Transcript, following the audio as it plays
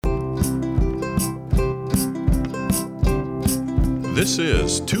This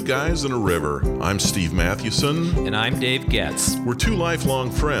is Two Guys in a River. I'm Steve Mathewson. And I'm Dave Getz. We're two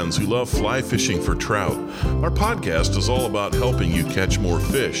lifelong friends who love fly fishing for trout. Our podcast is all about helping you catch more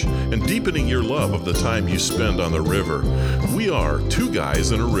fish and deepening your love of the time you spend on the river. We are Two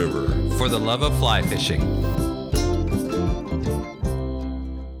Guys in a River. For the love of fly fishing.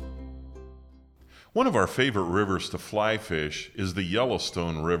 One of our favorite rivers to fly fish is the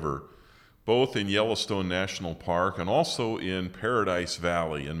Yellowstone River, both in Yellowstone National Park and also in Paradise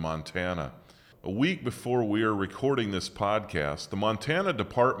Valley in Montana. A week before we are recording this podcast, the Montana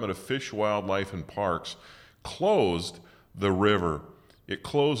Department of Fish, Wildlife, and Parks closed the river. It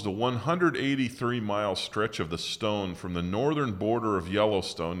closed a 183-mile stretch of the Stone from the northern border of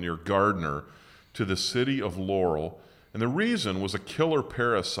Yellowstone near Gardner to the city of Laurel. And the reason was a killer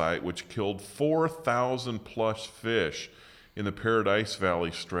parasite which killed 4,000 plus fish in the Paradise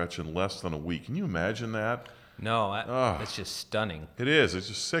Valley stretch in less than a week. Can you imagine that? No, that's just stunning. It is. It's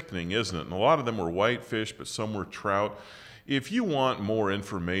just sickening, isn't it? And a lot of them were whitefish, but some were trout. If you want more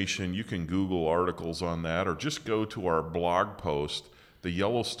information, you can Google articles on that or just go to our blog post, The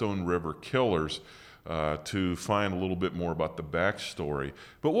Yellowstone River Killers, to find a little bit more about the backstory.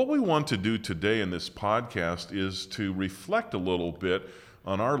 But what we want to do today in this podcast is to reflect a little bit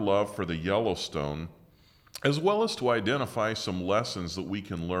on our love for the Yellowstone, as well as to identify some lessons that we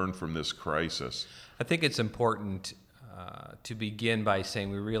can learn from this crisis. I think it's important to begin by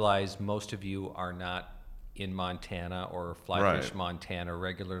saying we realize most of you are not in Montana or fly fish Montana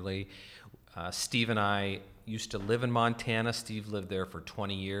regularly. Steve and I used to live in Montana. Steve lived there for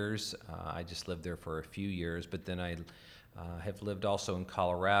 20 years. I just lived there for a few years, but then I have lived also in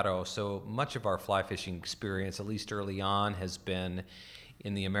Colorado. So much of our fly fishing experience, at least early on, has been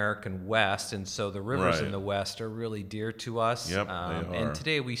in the American West, and so the rivers in the West are really dear to us. Yep, they are. And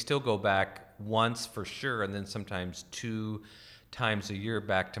today we still go back once for sure, and then sometimes 2 times a year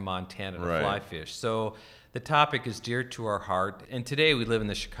back to Montana to fly fish. So the topic is dear to our heart, and today we live in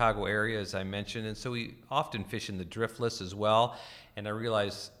the Chicago area, as I mentioned, and so we often fish in the driftless as well. And I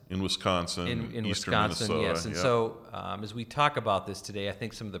realize in Wisconsin, in Eastern Wisconsin, Minnesota, yes. And so as we talk about this today, I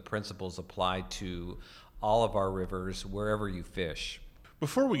think some of the principles apply to all of our rivers, wherever you fish.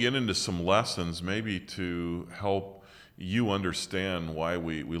 Before we get into some lessons, maybe to help you understand why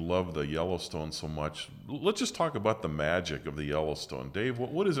we love the Yellowstone so much, let's just talk about the magic of the Yellowstone. Dave,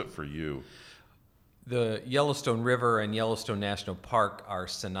 what is it for you? The Yellowstone River and Yellowstone National Park are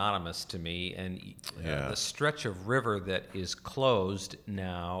synonymous to me, and the stretch of river that is closed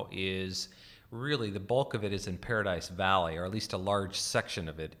now is really, the bulk of it is in Paradise Valley, or at least a large section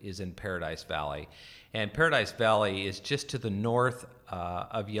of it is in Paradise Valley. And Paradise Valley is just to the north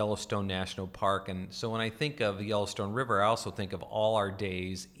of Yellowstone National Park. And so when I think of the Yellowstone River, I also think of all our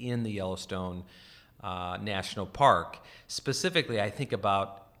days in the Yellowstone National Park. Specifically, I think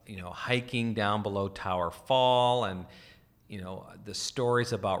about, hiking down below Tower Fall and, the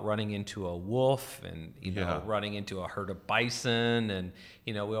stories about running into a wolf and, running into a herd of bison. And,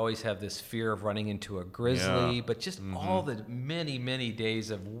 we always have this fear of running into a grizzly, but just all the many, many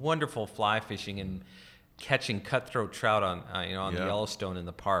days of wonderful fly fishing and catching cutthroat trout on the Yellowstone in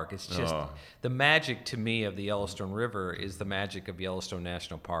the park. It's just the magic to me of the Yellowstone River is the magic of Yellowstone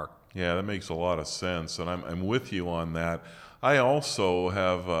National Park. Yeah, that makes a lot of sense, and I'm with you on that. I also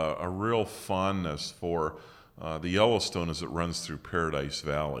have a real fondness for the Yellowstone as it runs through Paradise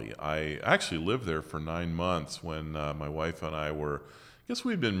Valley. I actually lived there for 9 months when my wife and I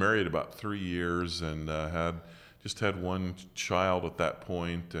we'd been married about 3 years and had one child at that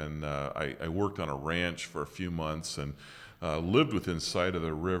point, and I worked on a ranch for a few months and lived within sight of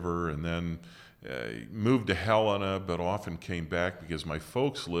the river, and then moved to Helena, but often came back because my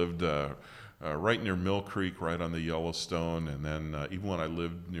folks lived right near Mill Creek, right on the Yellowstone, and then even when I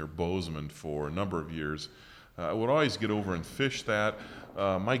lived near Bozeman for a number of years, I would always get over and fish that.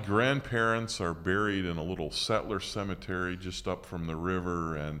 My grandparents are buried in a little settler cemetery just up from the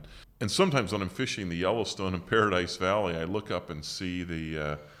river, and sometimes when I'm fishing the Yellowstone and Paradise Valley, I look up and see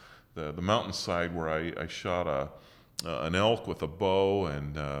the mountainside where I shot an elk with a bow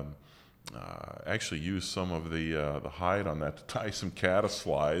and actually used some of the hide on that to tie some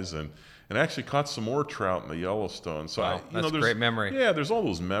caddisflies and actually caught some more trout in the Yellowstone. So wow, that's a great memory. Yeah, there's all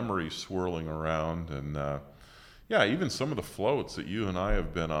those memories swirling around, and even some of the floats that you and I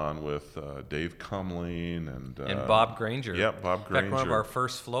have been on with Dave Cumling and Bob Granger. Yep, Bob Granger. In fact, one of our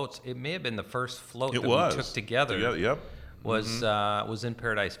first floats, it may have been the first float we took together. Yep. Was in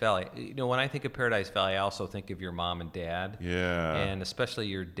Paradise Valley. When I think of Paradise Valley, I also think of your mom and dad. Yeah. And especially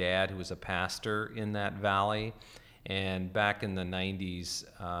your dad, who was a pastor in that valley. And back in the 90s,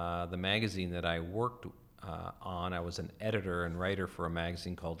 the magazine that I worked on. I was an editor and writer for a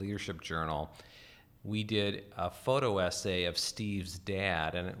magazine called Leadership Journal. We did a photo essay of Steve's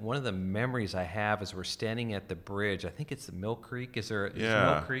dad, and one of the memories I have is we're standing at the bridge. I think it's the Mill Creek. Is Mill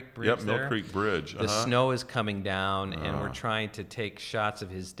Creek Bridge there? Mill Creek Bridge. The snow is coming down, and we're trying to take shots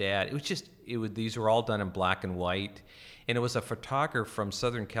of his dad. These were all done in black and white, and it was a photographer from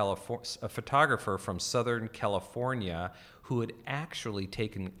Southern California who had actually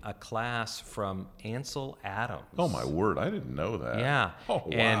taken a class from Ansel Adams. Oh my word, I didn't know that. Yeah. Oh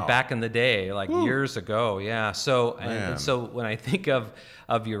wow. And back in the day, like years ago, yeah. So and so when I think of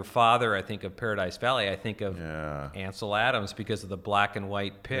your father, I think of Paradise Valley. I think of Ansel Adams because of the black and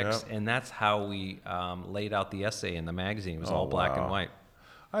white pics, and that's how we laid out the essay in the magazine. It was all black and white.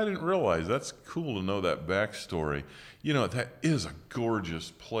 I didn't realize. That's cool to know that backstory. You know, that is a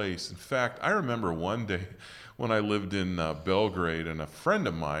gorgeous place. In fact, I remember one day when I lived in Belgrade, and a friend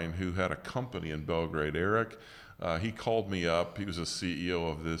of mine who had a company in Belgrade, Eric, he called me up. He was a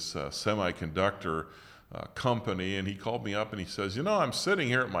CEO of this semiconductor company, and he called me up and he says, you know, I'm sitting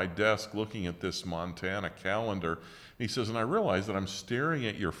here at my desk looking at this Montana calendar. He says, and I realized that I'm staring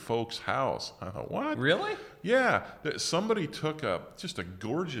at your folks' house. I thought, what? Really? Yeah. Somebody took just a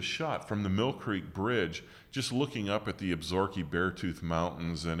gorgeous shot from the Mill Creek Bridge, just looking up at the Absaroka Beartooth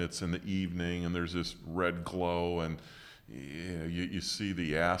Mountains, and it's in the evening, and there's this red glow, and you see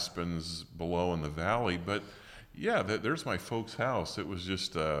the aspens below in the valley. But yeah, there's my folks' house. It was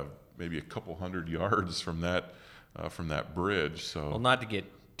just maybe a couple hundred yards from that bridge. So, well, not to get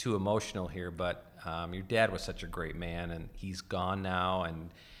too emotional here, but your dad was such a great man, and he's gone now, and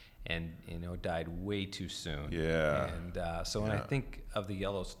died way too soon. Yeah. And so when I think of the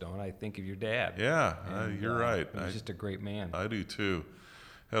Yellowstone, I think of your dad. Yeah, you're right. He was just a great man. I do too.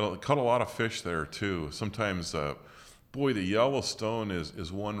 Caught a lot of fish there too. Sometimes, boy, the Yellowstone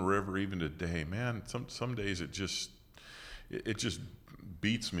is one river even today. Man, some days it just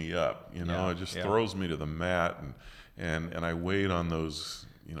beats me up. You know, it just throws me to the mat, and I wade on those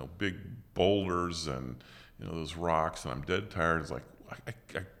big boulders and those rocks, and I'm dead tired. It's like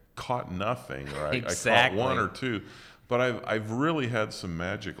I caught nothing, or I caught one or two, but I've really had some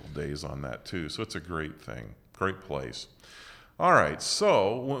magical days on that too. So it's a great thing, great place. All right,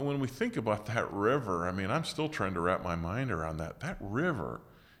 so when we think about that river, I mean, I'm still trying to wrap my mind around that. That river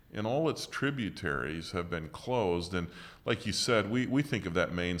and all its tributaries have been closed, and like you said, we think of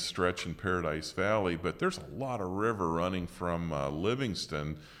that main stretch in Paradise Valley, but there's a lot of river running from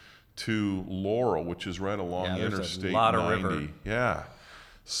Livingston to Laurel, which is right along Interstate 90. A lot of river. Yeah.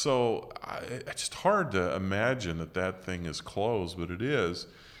 So it's just hard to imagine that thing is closed, but it is.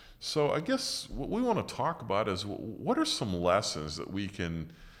 So I guess what we want to talk about is what are some lessons that we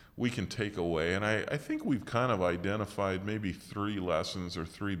can take away. And I think we've kind of identified maybe 3 lessons or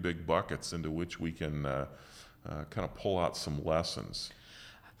 3 big buckets into which we can kind of pull out some lessons.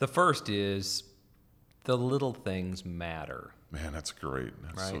 The first is the little things matter. Man, that's great.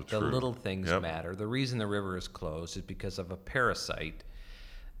 That's right? So true. The little things matter. The reason the river is closed is because of a parasite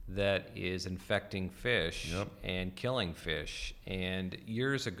that is infecting fish and killing fish. And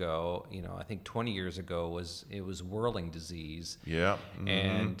years ago, I think 20 years ago, it was whirling disease. Yeah. Mm-hmm.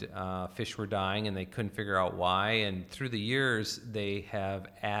 And fish were dying, and they couldn't figure out why. And through the years, they have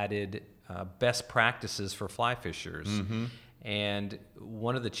added best practices for fly fishers. Mm-hmm. And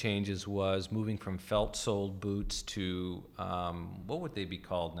one of the changes was moving from felt-soled boots to, what would they be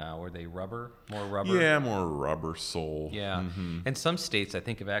called now? Were they rubber? More rubber? Yeah, more rubber sole. Yeah. Mm-hmm. And some states, I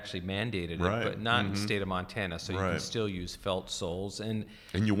think, have actually mandated it, but not in the state of Montana. So you can still use felt soles. And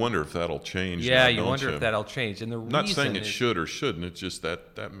you wonder if that'll change. Yeah, you wonder if that'll change. And the not saying it should or shouldn't. It's just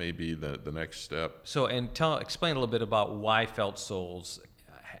that may be the next step. So, and explain a little bit about why felt soles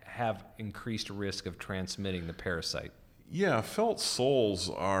have increased risk of transmitting the parasite. Yeah, felt soles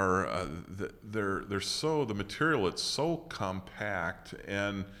are the material. It's so compact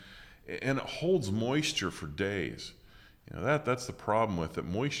and it holds moisture for days. That's the problem with it.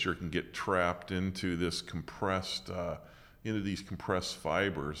 Moisture can get trapped into these compressed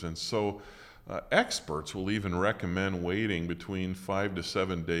fibers, and so experts will even recommend waiting between 5 to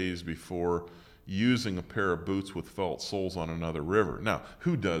 7 days before using a pair of boots with felt soles on another river. Now,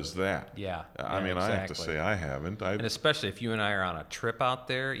 who does that? Yeah. I mean, exactly. I have to say I haven't. And especially if you and I are on a trip out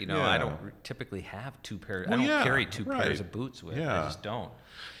there, I don't typically have 2 pairs. I don't carry 2 pairs of boots with. I just don't.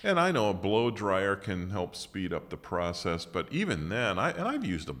 And I know a blow dryer can help speed up the process, but even then, I've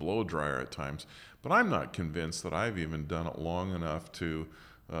used a blow dryer at times, but I'm not convinced that I've even done it long enough to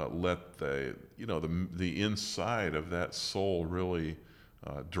let the inside of that sole really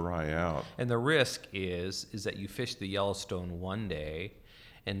dry out. And the risk is that you fish the Yellowstone one day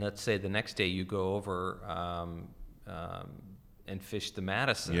and let's say the next day you go over and fish the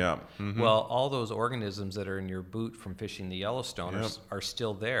Madison. Yeah. Mm-hmm. Well, all those organisms that are in your boot from fishing the Yellowstone are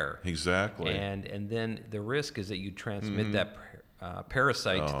still there. Exactly. And then the risk is that you transmit that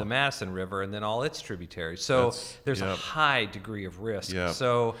parasite to the Madison River and then all its tributaries. So there's a high degree of risk. Yep.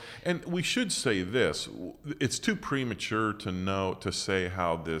 So, and we should say this: it's too premature to say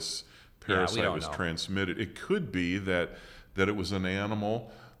how this parasite was transmitted. It could be that it was an animal.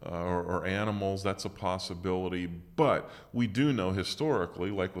 Or animals, that's a possibility. But we do know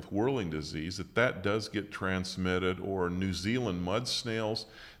historically, like with whirling disease, that does get transmitted, or New Zealand mud snails.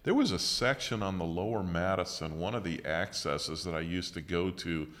 There was a section on the lower Madison, one of the accesses that I used to go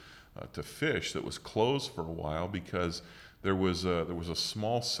to fish, that was closed for a while because there was a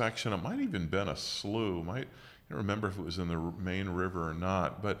small section. It might even been a slough. I don't remember if it was in the main river or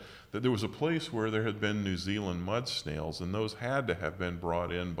not, but there was a place where there had been New Zealand mud snails, and those had to have been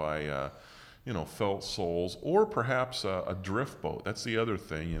brought in by, felt soles, or perhaps a drift boat. That's the other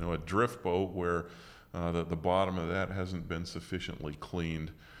thing, a drift boat where the bottom of that hasn't been sufficiently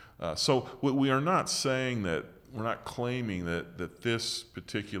cleaned. So we are not saying that, we're not claiming that this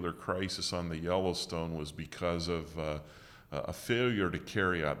particular crisis on the Yellowstone was because of a failure to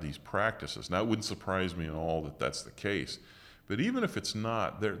carry out these practices. Now, it wouldn't surprise me at all that that's the case. But even if it's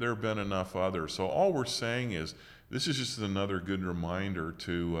not, there have been enough others. So all we're saying is this is just another good reminder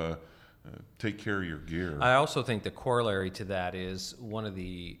to take care of your gear. I also think the corollary to that is one of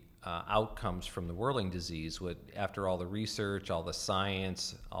the outcomes from the whirling disease. After all the research, all the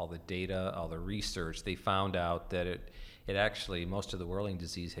science, all the data, all the research, they found out that it actually, most of the whirling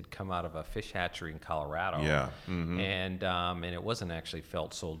disease had come out of a fish hatchery in Colorado. Yeah. Mm-hmm. And it wasn't actually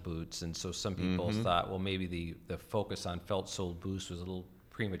felt-soled boots. And so some people thought, well, maybe the focus on felt-soled boots was a little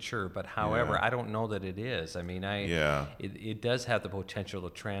premature. But however, I don't know that it is. I mean, it does have the potential to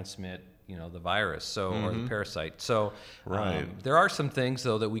transmit, the virus, or the parasite. So there are some things,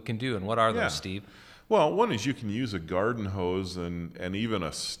 though, that we can do. And what are those, Steve? Well, one is you can use a garden hose and even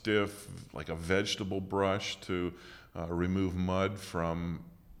a stiff, like a vegetable brush, to remove mud from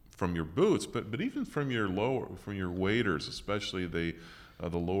your boots, but even from your waders, especially the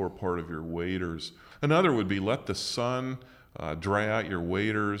lower part of your waders. Another would be let the sun dry out your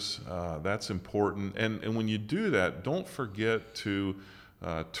waders. That's important. And when you do that, don't forget to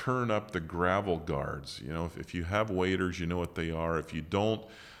turn up the gravel guards. If you have waders, you know what they are. If you don't,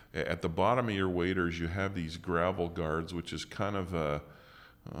 at the bottom of your waders, you have these gravel guards, which is kind of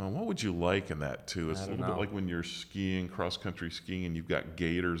what would you liken that to? It's a little bit like when you're skiing, cross-country skiing, and you've got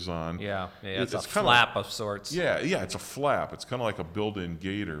gaiters on. Yeah, it's a flap of sorts. Yeah, it's a flap. It's kind of like a built-in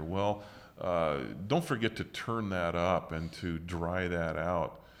gaiter. Well, don't forget to turn that up and to dry that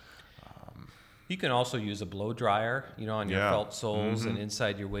out. You can also use a blow dryer, on your felt soles and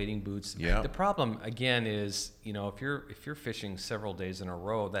inside your wading boots. The problem again is, if you're fishing several days in a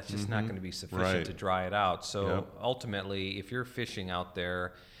row, that's just not going to be sufficient to dry it out. So ultimately, if you're fishing out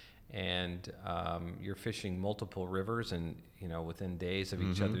there and you're fishing multiple rivers and within days of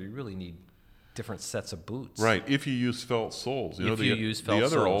each other, you really need different sets of boots. Right, if you use felt soles. The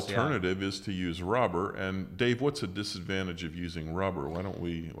other alternative is to use rubber. And Dave, what's a disadvantage of using rubber? Why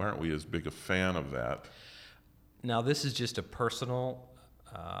aren't we as big a fan of that? Now, this is just a personal,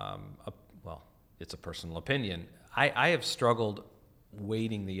 it's a personal opinion. I have struggled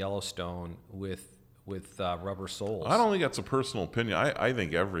wading the Yellowstone with rubber soles. I don't think that's a personal opinion. I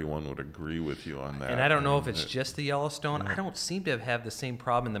think everyone would agree with you on that. And I don't know if it's just the Yellowstone. I don't seem to have the same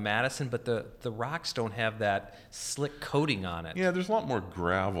problem in the Madison, but the rocks don't have that slick coating on it. Yeah, there's a lot more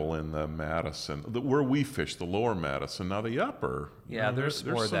gravel in the Madison, where we fish, the lower Madison. Now the upper. Yeah, there's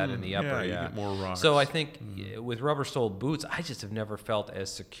more of that in the upper. You get more rocks. So I think with rubber-soled boots, I just have never felt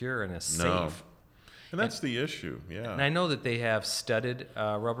as secure and as safe. And that's the issue, yeah. And I know that they have studded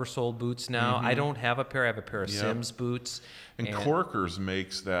rubber-soled boots now. I don't have a pair. I have a pair of Simms boots. And Corkers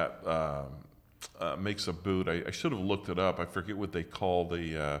makes makes a boot. I should have looked it up. I forget what they call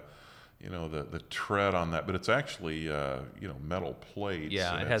the tread on that, but it's actually metal plates.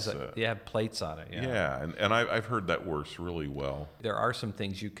 Yeah, it has they have plates on it. Yeah, and I've heard that works really well. There are some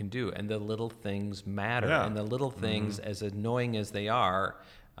things you can do, and the little things matter. Yeah. And the little things, as annoying as they are,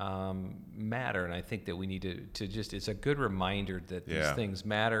 matter. And I think that we need to just, it's a good reminder that these things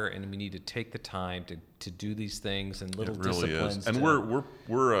matter, and we need to take the time to do these things and little disciplines. Is. And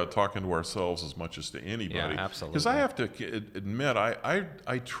we're talking to ourselves as much as to anybody. Yeah, absolutely. Because I have to admit,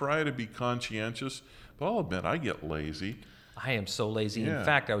 I try to be conscientious, but I'll admit I get lazy. I am so lazy. In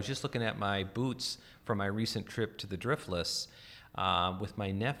fact, I was just looking at my boots from my recent trip to the Driftless. with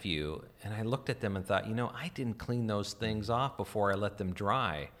my nephew, and I looked at them and thought, I didn't clean those things off before I let them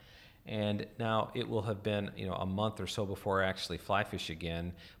dry. And now it will have been, a month or so before I actually fly fish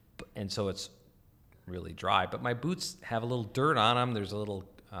again, and so it's really dry. But my boots have a little dirt on them. There's a little,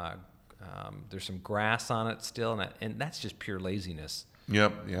 there's some grass on it still, and that's just pure laziness.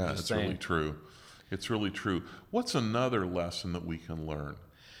 Yep, yeah, it's really true. It's really true. What's another lesson that we can learn?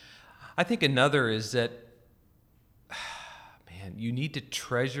 I think another is that, man, you need to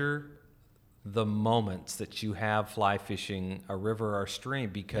treasure the moments that you have fly fishing a river or stream,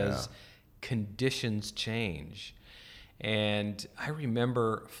 because conditions change. And I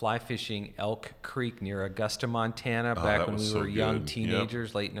remember fly fishing Elk Creek near Augusta, Montana, back when we were young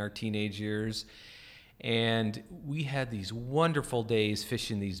teenagers, late in our teenage years. And we had these wonderful days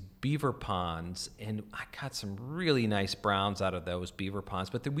fishing these beaver ponds, and I caught some really nice browns out of those beaver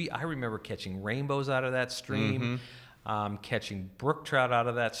ponds. But I remember catching rainbows out of that stream, catching brook trout out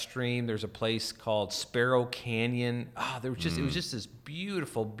of that stream. There's a place called Sparrow Canyon. It was just this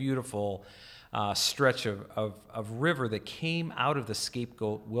beautiful, beautiful stretch of river that came out of the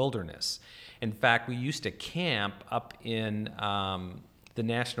Scapegoat Wilderness. In fact, we used to camp up in the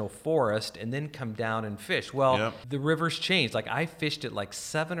National Forest and then come down and fish. Well, the rivers changed. Like, I fished it like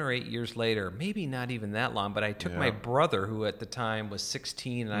 7 or 8 years later, maybe not even that long, but I took my brother, who at the time was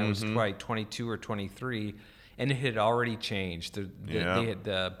 16 and I was probably 22 or 23, and it had already changed.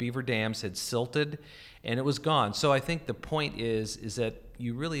 The beaver dams had silted and it was gone. So I think the point is that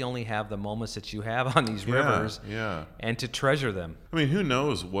you really only have the moments that you have on these rivers, and to treasure them. I mean, who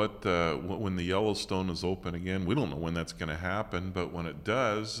knows what when the Yellowstone is open again? We don't know when that's going to happen, but when it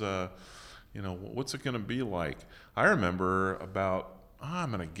does, what's it going to be like? I remember about,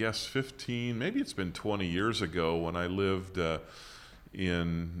 I'm going to guess 15, maybe it's been 20 years ago, when I lived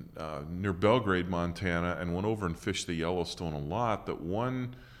in near Belgrade, Montana, and went over and fished the Yellowstone a lot. That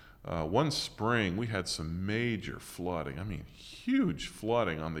one spring we had some major flooding. I mean, huge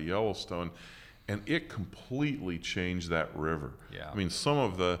flooding on the Yellowstone, and it completely changed that river. Yeah. I mean, some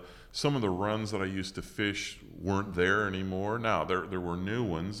of the runs that I used to fish weren't there anymore. Now there were new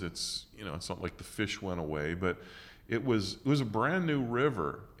ones. It's not like the fish went away, but it was a brand new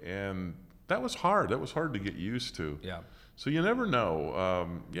river, and that was hard. That was hard to get used to. Yeah. So you never know.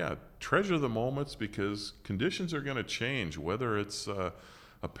 Treasure the moments, because conditions are going to change, whether it's a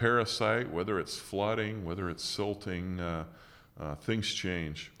parasite, whether it's flooding, whether it's silting, things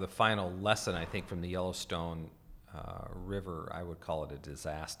change. The final lesson, I think, from the Yellowstone River, I would call it a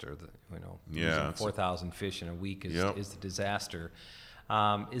disaster. Losing 4,000 fish in a week is a disaster,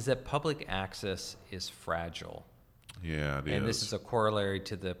 is that public access is fragile. Yeah, it is. And this is a corollary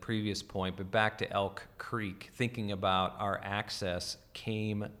to the previous point, but back to Elk Creek, thinking about our access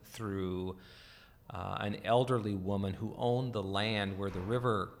came through an elderly woman who owned the land where the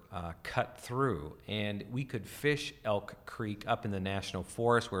river cut through, and we could fish Elk Creek up in the National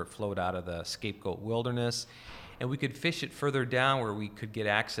Forest where it flowed out of the Scapegoat Wilderness, and we could fish it further down where we could get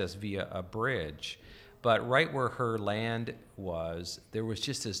access via a bridge. But right where her land was, there was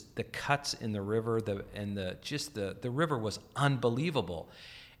just the cuts in the river, the river was unbelievable.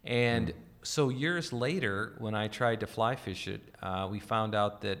 And so years later, when I tried to fly fish it, we found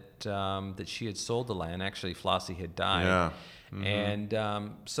out that she had sold the land. Actually, Flossie had died. Yeah.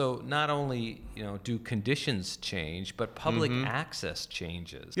 And so not only do conditions change, but public access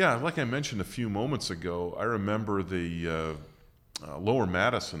changes. Yeah, like I mentioned a few moments ago, I remember the Lower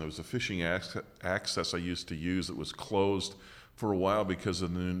Madison. There was a fishing access I used to use that was closed for a while because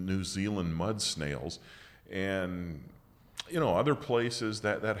of the New Zealand mud snails. And other places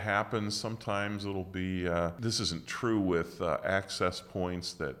that happens. Sometimes it'll be, this isn't true with access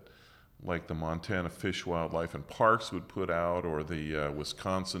points that like the Montana Fish, Wildlife, and Parks would put out, or the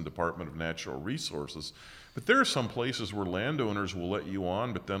Wisconsin Department of Natural Resources. But there are some places where landowners will let you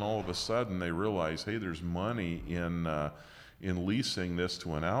on, but then all of a sudden they realize, hey, there's money in leasing this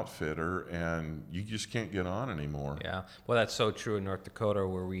to an outfitter, and you just can't get on anymore. Yeah, well, that's so true in North Dakota,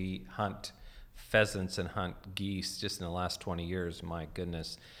 where we hunt pheasants and hunt geese just in the last 20 years. My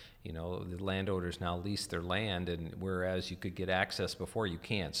goodness, the landowners now lease their land, and whereas you could get access before, you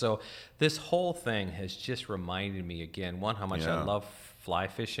can't. So this whole thing has just reminded me again, one, how much I love fly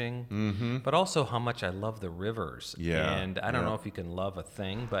fishing, but also how much I love the rivers. Yeah. And I don't know if you can love a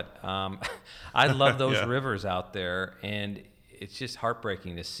thing, but I love those rivers out there, and it's just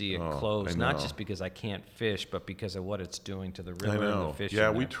heartbreaking to see it close, not just because I can't fish, but because of what it's doing to the river and the fish. Yeah,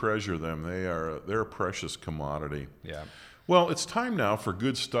 we treasure them. They're a precious commodity. Yeah. Well, it's time now for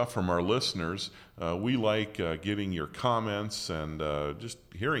good stuff from our listeners. We like getting your comments and just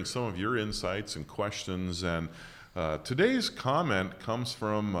hearing some of your insights and questions. And Today's comment comes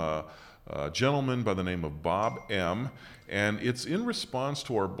from a gentleman by the name of Bob M., and it's in response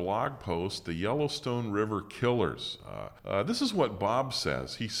to our blog post, The Yellowstone River Killers. This is what Bob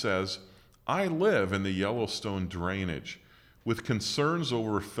says. He says, I live in the Yellowstone drainage. With concerns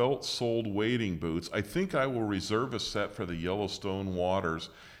over felt-soled wading boots, I think I will reserve a set for the Yellowstone waters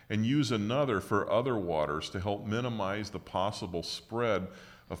and use another for other waters to help minimize the possible spread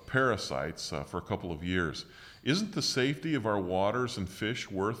of parasites for a couple of years. Isn't the safety of our waters and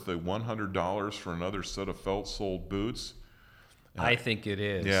fish worth the $100 for another set of felt-soled boots? I think it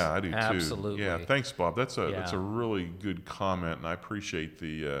is. Yeah, I do too. Absolutely. Yeah, thanks, Bob. That's a really good comment, and I appreciate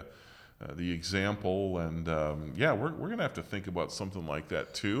the example. And we're going to have to think about something like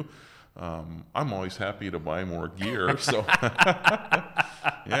that too. I'm always happy to buy more gear, so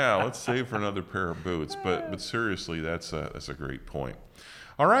yeah, let's save for another pair of boots. But seriously, that's a great point.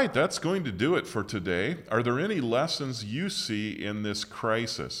 All right, that's going to do it for today. Are there any lessons you see in this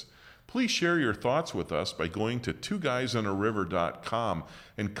crisis? Please share your thoughts with us by going to twoguysonariver.com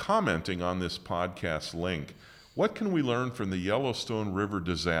and commenting on this podcast link. What can we learn from the Yellowstone River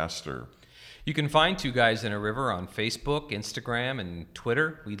disaster? You can find Two Guys in a River on Facebook, Instagram, and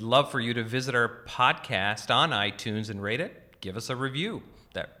Twitter. We'd love for you to visit our podcast on iTunes and rate it. Give us a review.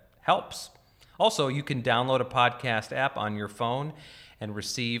 That helps. Also, you can download a podcast app on your phone and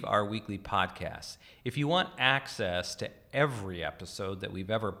receive our weekly podcasts. If you want access to every episode that we've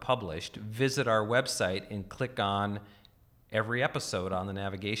ever published, visit our website and click on every episode on the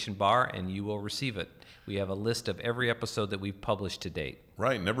navigation bar, and you will receive it. We have a list of every episode that we've published to date.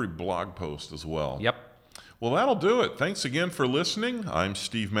 Right, and every blog post as well. Yep. Well, that'll do it. Thanks again for listening. I'm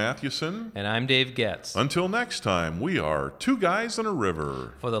Steve Mathewson. And I'm Dave Getz. Until next time, we are Two Guys in a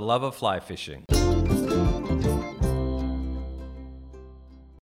River. For the love of fly fishing.